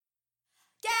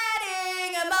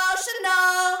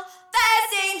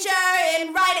danger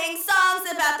in writing songs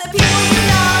about the people you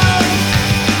know.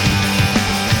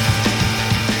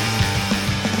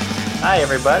 Hi,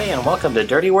 everybody, and welcome to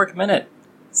Dirty Work Minute.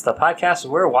 It's the podcast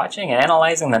where we're watching and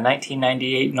analyzing the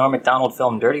 1998 Norm Macdonald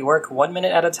film Dirty Work 1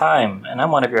 minute at a time. And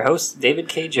I'm one of your hosts, David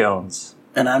K. Jones.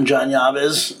 And I'm John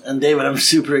Yabes. And David, I'm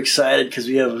super excited because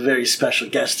we have a very special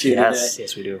guest here today.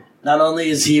 Yes, we do. Not only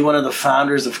is he one of the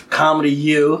founders of Comedy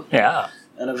U Yeah.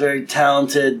 and a very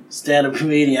talented stand-up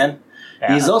comedian,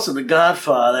 he's also the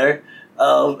godfather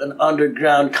of an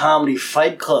underground comedy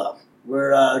fight club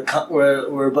where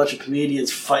a bunch of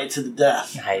comedians fight to the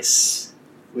death. Nice.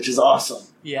 Which is awesome.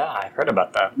 Yeah, I've heard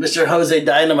about that. Mr. Jose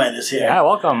Dynamite is here. Yeah,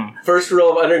 welcome. First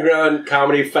rule of underground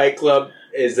comedy fight club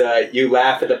is you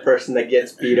laugh at the person that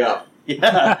gets beat up.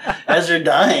 Yeah, as they're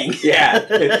dying. Yeah.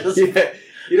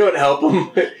 You don't help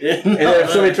them. And then if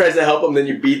somebody tries to help them, then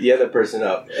you beat the other person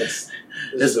up.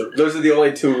 Those are the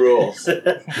only two rules.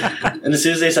 And as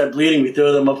soon as they start bleeding, we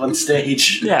throw them up on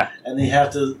stage. Yeah. And they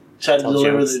have to try to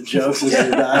deliver the jokes as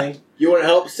they're dying. You want to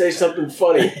help? Say something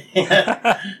funny.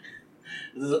 Yeah.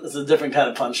 It's a different kind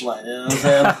of punchline, you know what I'm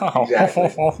saying? Exactly.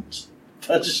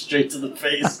 Punch it straight to the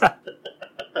face.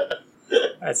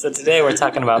 Alright, so today we're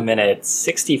talking about minute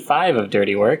 65 of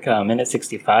Dirty Work. Minute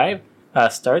 65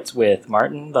 starts with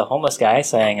Martin, the homeless guy,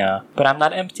 saying, but I'm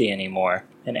not empty anymore.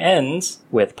 And ends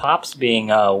with Pops being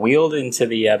wheeled into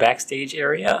the backstage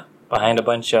area behind a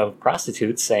bunch of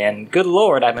prostitutes saying, good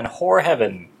lord, I'm in whore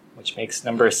heaven. Which makes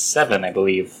number 7, I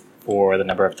believe, for the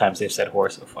number of times they've said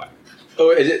whore so far. Oh,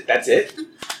 is it? That's it?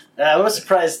 I was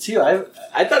surprised, too. I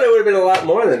thought it would have been a lot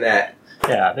more than that.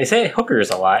 Yeah, they say hookers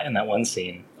a lot in that one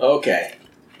scene. Okay.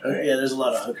 Yeah, there's a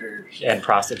lot of hookers. And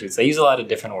prostitutes. They use a lot of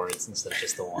different words instead of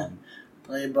just the one.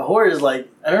 But whore is I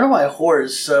don't know why whore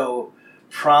is so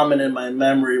prominent in my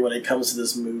memory when it comes to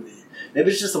this movie.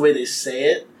 Maybe it's just the way they say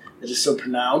it. It's just so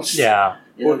pronounced. Yeah.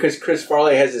 Well, because Chris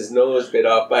Farley has his nose bit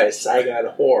off by a Saigon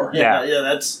whore. Yeah,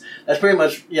 that's pretty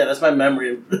much, that's my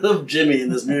memory of Jimmy in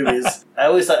this movie. I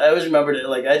always remembered it,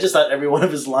 I just thought every one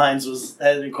of his lines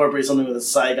had incorporated something with a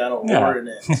Saigon whore in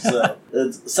it.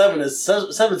 So, 7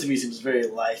 to me seems very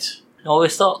light. Well,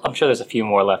 I'm sure there's a few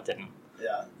more left in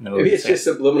the movie. Maybe it's just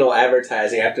subliminal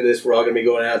advertising. After this, we're all going to be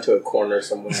going out to a corner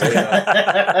somewhere. You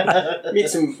know?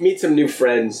 meet some new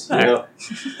friends, you know.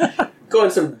 Go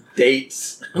on some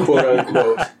dates, quote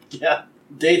unquote. Yeah,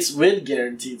 dates with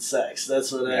guaranteed sex.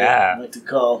 That's what I like to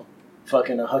call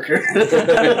fucking a hooker.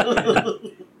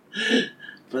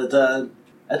 But I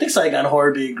think Saigon Whore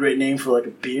would be a great name for a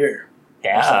beer.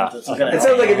 Yeah. It sounds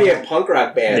like it'd be a punk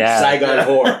rock band. Yeah. Saigon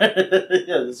Whore.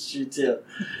 Yeah, that's true too.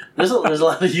 There's a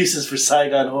lot of uses for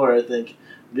Saigon Whore, I think,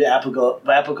 be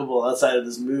applicable outside of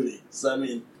this movie. So, I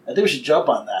mean, I think we should jump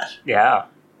on that. Yeah.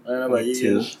 I don't know about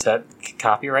you. To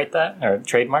copyright that? Or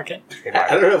trademark it? I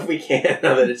don't know if we can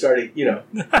now that it's already, in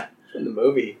the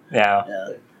movie. Yeah.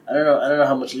 I don't know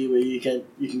how much leeway you can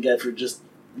get for just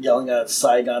yelling out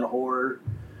Saigon Whore.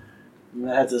 You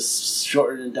might have to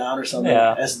shorten it down or something.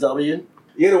 Yeah. SW.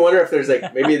 You gotta wonder if there's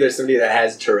maybe there's somebody that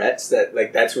has Tourette's that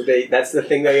that's the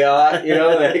thing they yell at,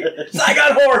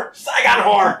 Saigon Whore! Saigon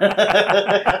Whore!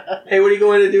 Hey, what are you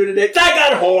going to do today?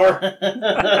 Saigon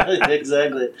Whore!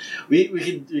 Exactly. We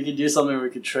could do something where we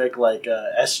could trick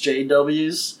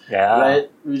SJWs. Yeah. Right?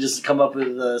 We just come up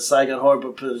with Saigon Whore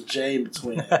but put a J in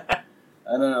between it. I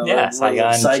don't know. Yeah,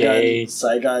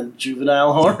 Saigon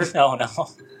Juvenile Whore. Oh, no.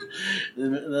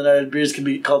 Then our beers can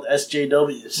be called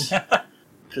SJWs.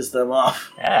 Piss them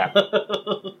off. Yeah.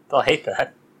 They'll hate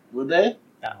that. Would they?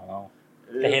 I don't know.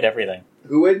 They hate everything.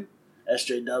 Who would?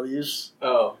 SJWs.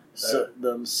 Oh.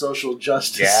 The social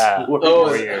justice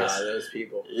warriors. Those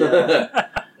people. Yeah.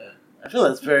 I feel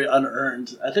that's very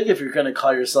unearned. I think if you're going to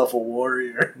call yourself a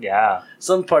warrior,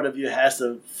 some part of you has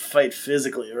to fight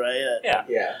physically, right? Yeah.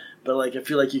 Yeah. But I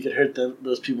feel like you could hurt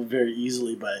those people very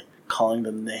easily by calling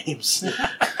them names.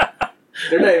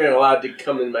 They're not even allowed to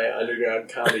come in my underground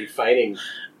comedy fighting.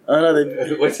 Oh no!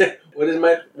 What is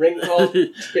my ring called?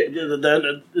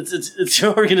 It's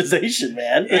your organization,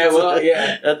 man.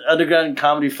 Underground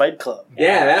Comedy Fight Club.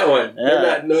 Yeah, that one.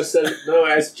 Yeah. No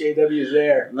SJWs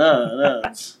there. No.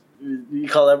 We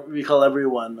call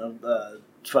everyone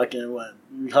fucking what?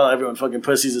 We call everyone fucking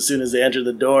pussies as soon as they enter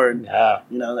the door, and the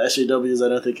SJWs I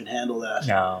don't think can handle that.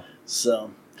 No. So,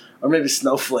 or maybe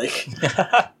Snowflake.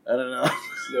 I don't know.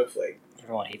 Snowflake.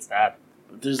 Everyone hates that.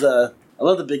 But I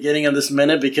love the beginning of this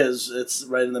minute because it's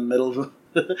right in the middle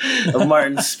of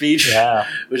Martin's speech,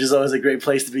 which is always a great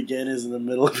place to begin, is in the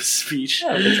middle of a speech.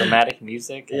 Yeah, with the dramatic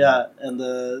music. And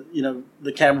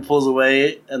the camera pulls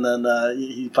away, and then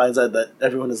he finds out that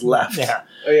everyone has left. Yeah.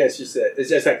 Oh yeah, it's just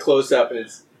that close up, and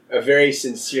it's a very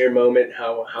sincere moment.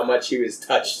 How much he was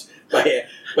touched by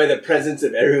the presence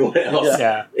of everyone else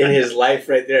Yeah. in his life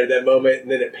right there at that moment,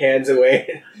 and then it pans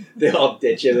away. They all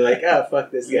ditch him. They're like, oh,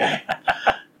 fuck this guy.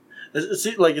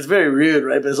 It's very rude,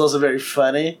 right? But it's also very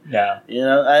funny. Yeah. You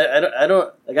know, I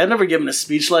don't like. I've never given a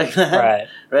speech like that,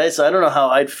 Right. So I don't know how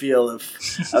I'd feel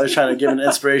if I was trying to give an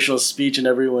inspirational speech and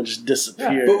everyone just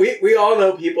disappeared. But we all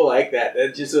know people like that.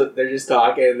 They're just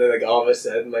talking, and then like all of a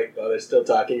sudden, like, oh, they're still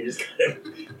talking. You're just kind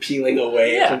of peeling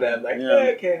away Yeah. from them. Like, Yeah. oh,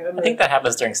 okay. I think that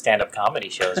happens during stand-up comedy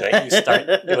shows, right? You start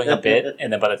doing a bit,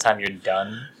 and then by the time you're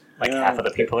done, like half of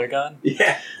the people are gone.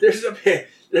 Yeah, there's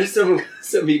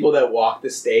some people that walk the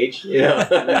stage. You know,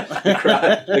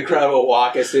 the crowd will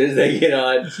walk as soon as they get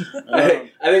on.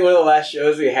 I think one of the last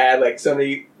shows we had, like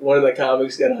one of the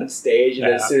comics got on stage, and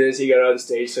as soon as he got on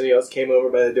stage, somebody else came over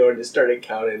by the door and just started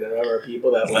counting the number of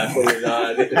people that left when he was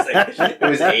on. It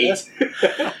was 8.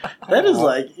 That is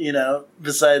like, you know,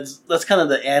 besides, that's kind of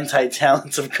the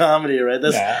anti-talents of comedy, right?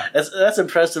 That's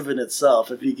impressive in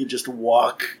itself, if you could just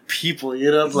walk people,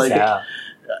 you know? Like,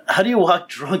 how do you walk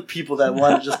drunk people that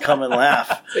want to just come and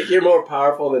laugh? It's like you're more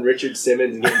powerful than Richard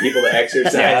Simmons and getting people to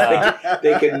exercise. Yeah.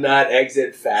 They could not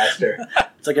exit faster.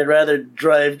 It's like I'd rather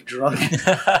drive drunk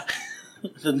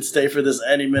than stay for this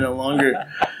any minute longer.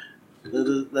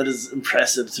 That is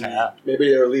impressive to me.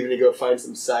 Maybe they were leaving to go find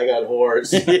some Saigon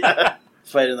whores. Yeah.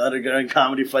 Fight in the Underground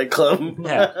Comedy Fight Club.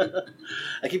 Yeah.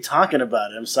 I keep talking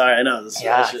about it. I'm sorry. I know.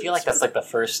 I feel like that's like the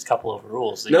first couple of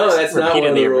rules. No, that's not one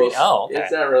of the rules. Oh, okay.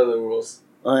 It's not one of the rules.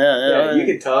 Oh, yeah. You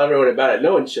can tell everyone about it.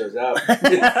 No one shows up.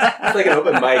 It's like an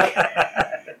open mic.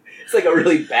 It's like a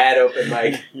really bad open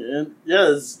mic.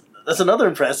 Yeah, that's another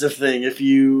impressive thing. Do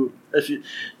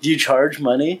you charge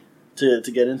money to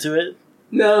get into it?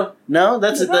 No,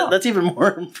 that's even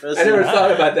more impressive. I never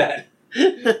thought about that.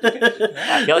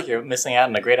 I feel like you're missing out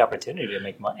on a great opportunity to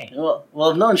make money. Well,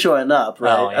 if no one's showing up,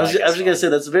 right? Oh, yeah, I was just gonna say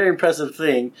that's a very impressive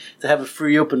thing to have a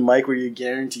free open mic where you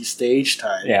guarantee stage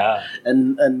time. Yeah.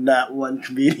 And not one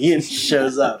comedian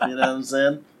shows up. You know what I'm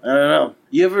saying? I don't know.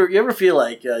 You ever feel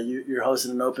like you're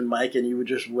hosting an open mic and you would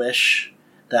just wish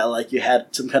that like you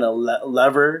had some kind of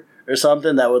lever or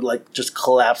something that would like just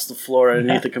collapse the floor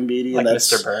underneath the comedian? Like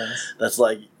that's Mr. Burns.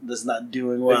 That's not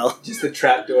doing well. Like, just the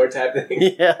trapdoor type thing.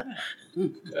 Yeah.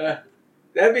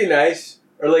 That'd be nice,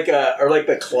 or like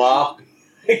the claw,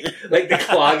 like the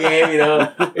claw game, you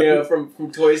know,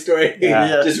 from Toy Story.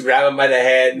 Yeah. Just grab him by the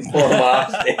head and pull him off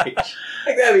stage.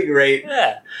 Like that'd be great.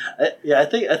 Yeah. I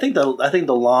think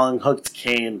the long hooked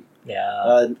cane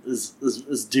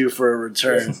is due for a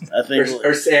return. I think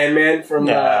or Sandman from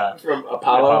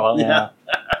Apollo. Yeah.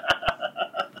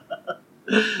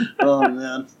 Oh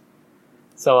man.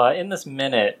 So in this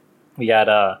minute, we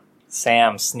got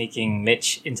Sam sneaking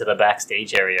Mitch into the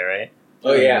backstage area, right?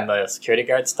 Oh, yeah. And the security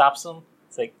guard stops him.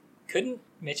 It's like, couldn't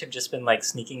Mitch have just been like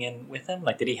sneaking in with him?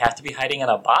 Like, did he have to be hiding in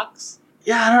a box?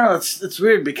 Yeah, I don't know. It's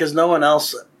weird because no one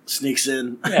else sneaks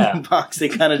in the box. They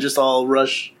kind of just all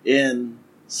rush in.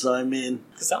 So I mean,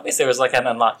 because obviously there was like an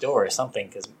unlocked door or something.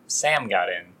 Because Sam got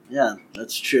in. Yeah,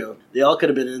 that's true. They all could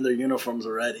have been in their uniforms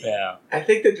already. Yeah. I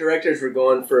think the directors were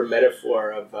going for a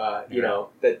metaphor of you know,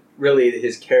 that really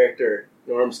his character,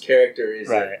 Norm's character,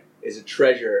 is a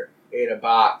treasure in a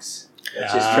box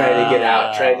that's just trying to get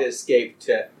out, trying to escape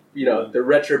to, you know, the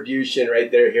retribution right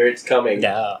there. Here it's coming.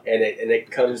 Yeah. And it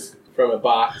comes from a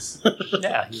box.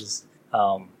 Yeah, he's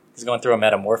going through a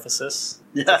metamorphosis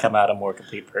to come out a more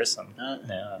complete person.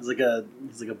 Yeah. He's like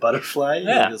a butterfly. He's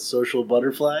like a social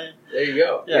butterfly. There you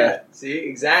go. Yeah. See,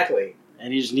 exactly.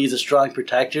 And he just needs a strong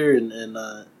protector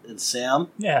in Sam.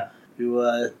 Yeah.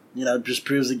 Who just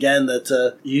proves again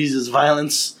that he uses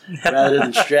violence rather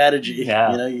than strategy.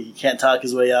 Yeah. You know, he can't talk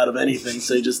his way out of anything,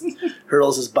 so he just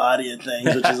hurls his body at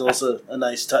things, which is also a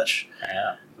nice touch.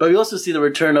 Yeah. But we also see the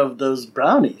return of those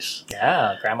brownies.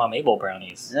 Yeah, Grandma Mabel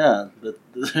brownies. Yeah,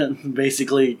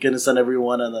 basically going to send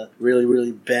everyone on a really,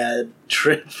 really bad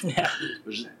trip. Yeah.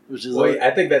 Which is Wait,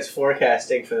 I think that's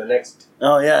forecasting for the next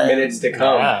minutes to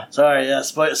come. Yeah.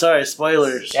 Sorry,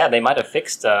 spoilers. Yeah, they might have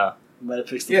fixed. Might have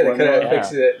fixed the they formula. could have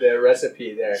fixed the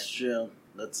recipe there. That's true.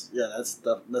 That's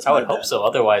I would hope so.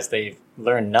 Otherwise, they've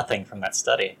learned nothing from that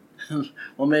study.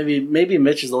 Well, maybe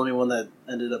Mitch is the only one that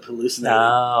ended up hallucinating.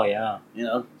 Oh, yeah. You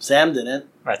know, Sam didn't.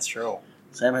 That's true.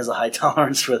 Sam has a high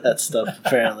tolerance for that stuff,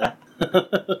 apparently.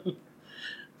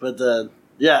 But, at the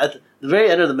very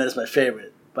end of the minute is my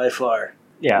favorite, by far.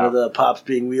 Yeah. With the pops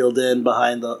being wheeled in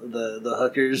behind the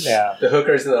hookers. Yeah. The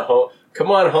hookers and the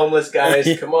come on, homeless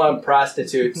guys. Come on,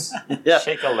 prostitutes. Yeah.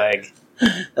 Shake a leg.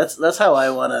 That's how I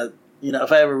want to,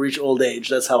 if I ever reach old age,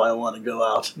 that's how I want to go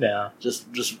out. Yeah.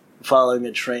 Just following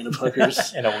a train of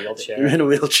hookers In a wheelchair. in a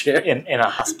wheelchair, In a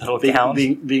hospital gown.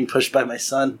 being pushed by my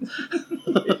son.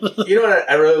 You know what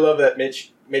I really love that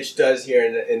Mitch does here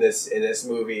in this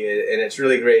movie, and it's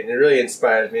really great, and it really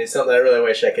inspires me. It's something I really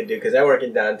wish I could do because I work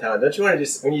in downtown. Don't you want to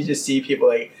just when you just see people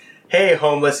like, hey,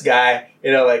 homeless guy,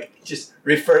 like just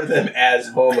refer to them as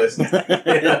homeless guy.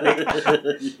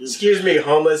 Excuse me,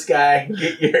 homeless guy.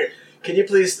 Can you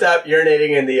please stop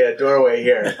urinating in the doorway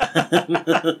here?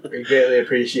 We greatly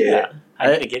appreciate it.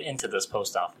 I need to get into this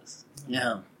post office.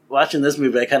 Yeah. Watching this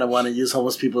movie, I kind of want to use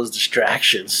homeless people as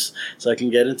distractions so I can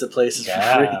get into places for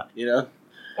free,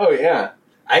 Oh, yeah.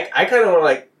 I kind of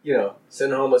want to,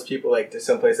 send homeless people, to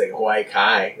someplace like Hawaii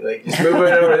Kai. Just move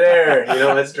it over there.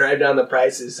 Let's drive down the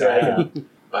prices so I can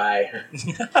buy.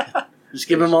 Just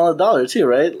give them all $1 too,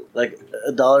 right? Like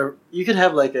 $1. You could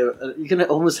have you can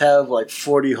almost have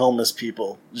 40 homeless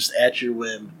people just at your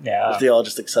whim. Yeah. If they all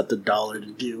just accept $1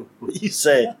 to do what you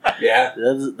say. Yeah.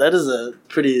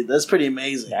 That's pretty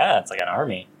amazing. Yeah, it's like an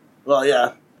army. Well,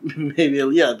 yeah. Maybe,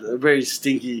 a very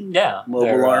stinky mobile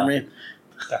they're, army.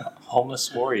 They're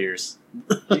homeless warriors.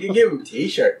 You can give them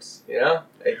T-shirts,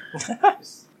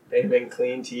 just make them in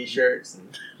clean T-shirts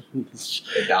and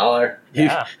 $1.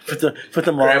 Yeah. Put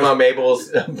them all. Grandma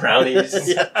Mabel's brownies.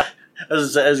 Yeah. I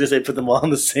was gonna say put them all in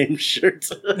the same shirt.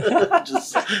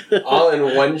 Just all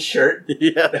in one shirt.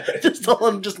 Yeah, just all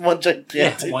in just one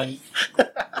gigantic. One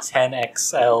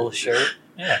 10XL shirt.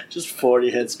 Yeah. Just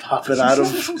 40 heads popping out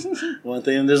of one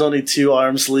thing. And there's only 2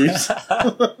 arm sleeves.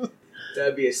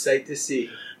 That'd be a sight to see.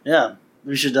 Yeah,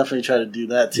 we should definitely try to do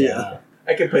that too. Yeah.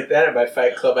 I could put that at my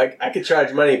fight club. I could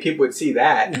charge money and people would see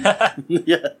that.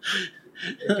 Yeah.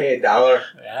 They pay $1.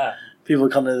 Yeah. People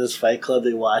come to this fight club,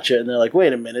 they watch it, and they're like,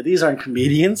 wait a minute, these aren't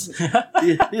comedians.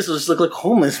 These just look like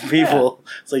homeless people.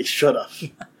 Yeah. It's like, shut up.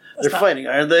 They're fighting,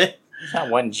 aren't they? It's not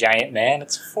one giant man,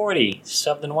 it's 40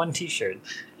 shoved in one T-shirt.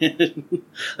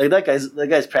 Like that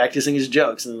guy's practicing his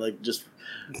jokes and just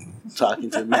talking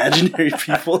to imaginary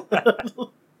people.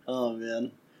 Oh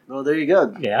man. Well, there you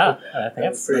go. Yeah, I think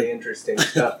that's pretty interesting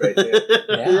stuff right there.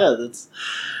 Yeah, that's.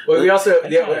 Well, we also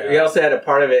had a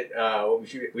part of it.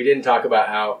 We didn't talk about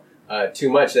how too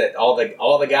much that all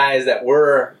the guys that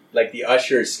were the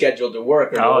ushers scheduled to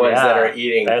work are the ones that are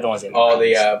eating They're the ones all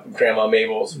the Grandma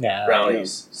Mabel's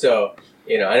brownies. Yeah. So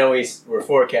I know we're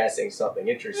forecasting something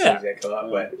interesting that come up,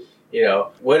 but.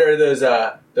 What are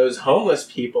those homeless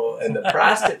people and the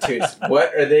prostitutes?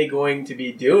 What are they going to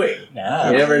be doing?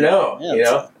 Yeah. You never know.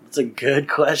 Yeah, it's a good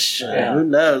question. Yeah. Who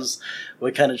knows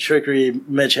what kind of trickery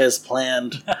Mitch has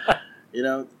planned?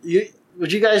 Would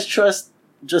you guys trust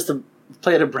just a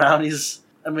plate of brownies?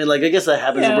 I mean, I guess that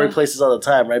happens in workplaces all the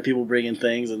time, right? People bring in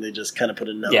things and they just kind of put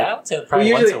a note. Yeah, I would say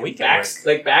probably once a week.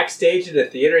 Backstage at the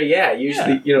theater,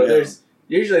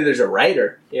 usually there's a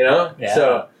writer, Yeah.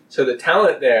 So the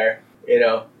talent there,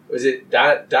 was it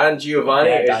Don Giovanni?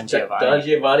 Yeah, Don Giovanni. Don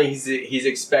Giovanni, he's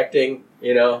expecting,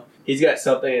 he's got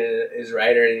something in his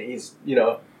writer, and he's,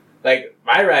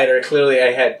 my writer, clearly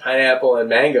I had pineapple and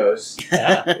mangoes.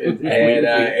 Yeah.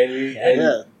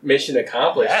 and mission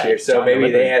accomplished here. So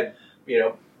maybe they had,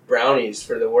 brownies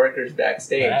for the workers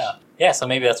backstage. Yeah. Yeah, so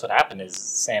maybe that's what happened is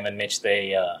Sam and Mitch,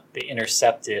 they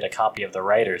intercepted a copy of the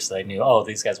writer, so they knew,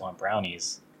 these guys want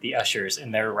brownies. The ushers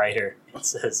in their writer, it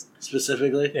says.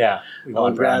 Specifically? Yeah. We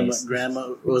want brownies.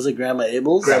 Grandma, was it Grandma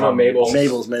Abel's? Grandma Mabel's.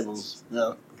 Mabel's.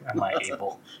 No. Grandma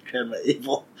Abel. Grandma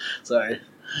Abel. Sorry.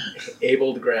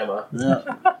 Abled grandma. Yeah.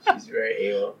 She's very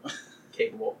able.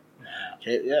 Capable.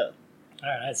 Okay, yeah.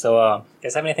 All right, so you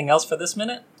guys have anything else for this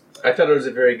minute? I thought it was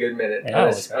a very good minute.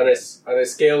 Yeah, on a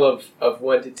scale of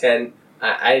 1 to 10,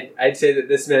 I'd say that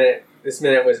this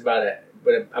minute was about an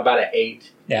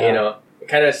 8. Yeah. It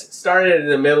kind of started in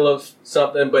the middle of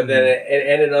something, but then it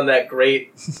ended on that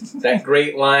great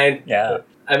line. Yeah.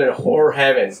 I'm in horror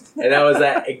heaven, and that was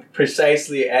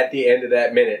precisely at the end of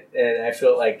that minute, and I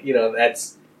felt like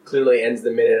that's clearly ends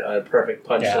the minute on a perfect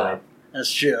punchline. Yeah.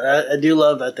 That's true. I do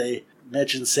love that they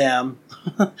mentioned Sam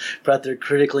brought their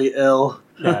critically ill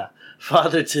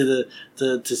father to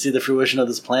see the fruition of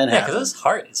this plan happen. Yeah, because his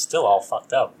heart is still all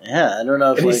fucked up. Yeah, I don't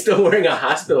know if and he's still wearing a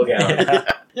hospital gown.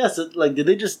 Yeah, so did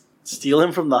they just steal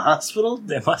him from the hospital?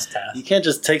 They must have. You can't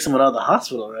just take someone out of the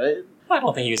hospital, right? I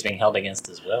don't think he was being held against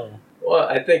his will. Well,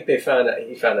 I think he found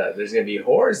out there's going to be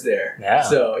whores there. Yeah.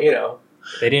 So,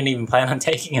 They didn't even plan on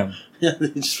taking him. Yeah, they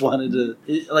just wanted to...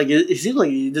 It seems like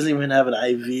he doesn't even have an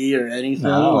IV or anything.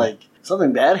 No.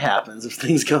 Something bad happens if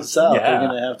things go south. Yeah. They're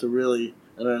going to have to really...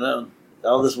 I don't know.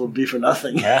 All this will be for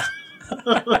nothing. Yeah.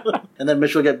 And then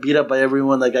Mitch will get beat up by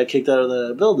everyone that got kicked out of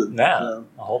the building. Yeah. So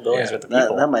the whole building's with the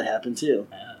people. that might happen, too.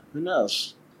 Yeah. Who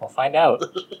knows? We'll find out.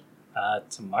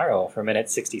 tomorrow for minute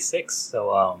 66.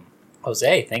 So,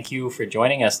 Jose, thank you for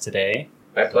joining us today.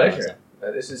 My pleasure.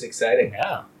 This is exciting.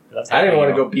 Yeah. I didn't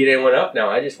want to go beat anyone up now.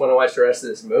 I just want to watch the rest of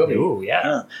this movie. Ooh,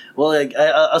 yeah. Well, like,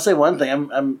 I'll say one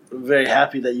thing. I'm very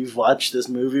happy that you've watched this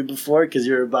movie before, because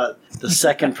you're about the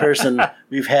second person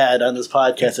we've had on this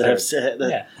podcast that have said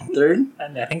third.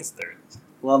 I think it's third.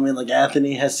 Well, I mean, like,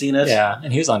 Anthony has seen it. Yeah,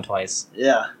 and he was on twice.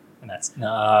 Yeah. And that's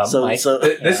So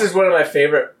this is one of my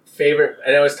favorite.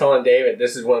 And I was telling David,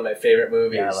 this is one of my favorite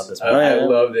movies. Yeah, I love this movie. I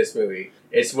love this movie.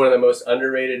 It's one of the most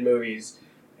underrated movies,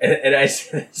 and I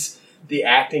say this. The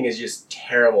acting is just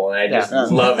terrible, and I just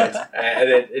love it. And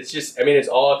it's just, I mean, it's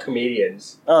all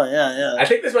comedians. Oh yeah. I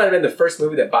think this might have been the first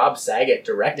movie that Bob Saget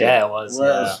directed. Yeah, it was.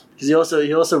 Because he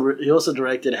also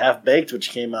directed Half Baked,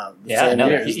 which came out. The same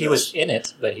year. He was in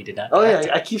it, but he did not. Oh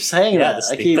yeah, I keep saying that.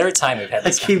 This is the third time we've had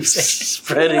this. I keep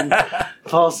spreading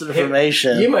false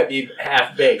information. You might be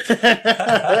half baked.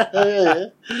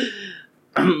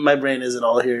 My brain isn't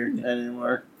all here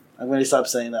anymore. I'm going to stop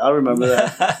saying that. I'll remember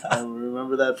that. I'll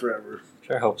remember that forever.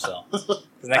 Sure hope so. Because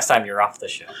next time you're off the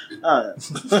show. Oh,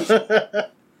 yeah.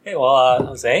 Okay, well,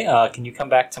 Jose, can you come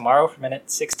back tomorrow for minute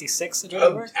 66 of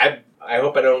Dirty Work? I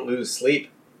hope I don't lose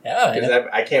sleep. Yeah. Because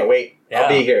I can't wait. Yeah. I'll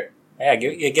be here. Yeah,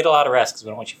 get a lot of rest, because we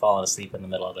don't want you falling asleep in the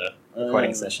middle of the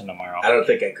recording session tomorrow. I don't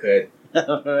think I could.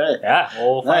 All right. Yeah,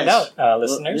 we'll find out,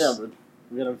 listeners. Well,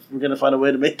 yeah, we're gonna find a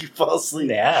way to make you fall asleep.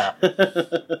 Yeah.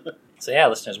 So yeah,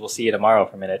 listeners, we'll see you tomorrow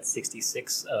for minute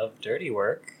 66 of Dirty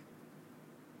Work.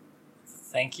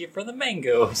 Thank you for the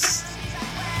mangoes.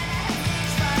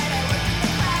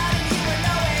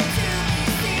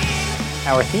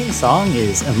 Our theme song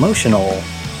is Emotional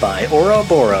by Ora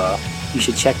Bora. You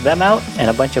should check them out and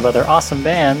a bunch of other awesome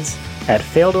bands at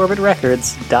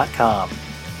failedorbitrecords.com.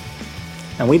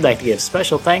 And we'd like to give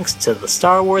special thanks to the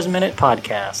Star Wars Minute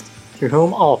podcast, through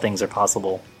whom all things are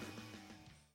possible.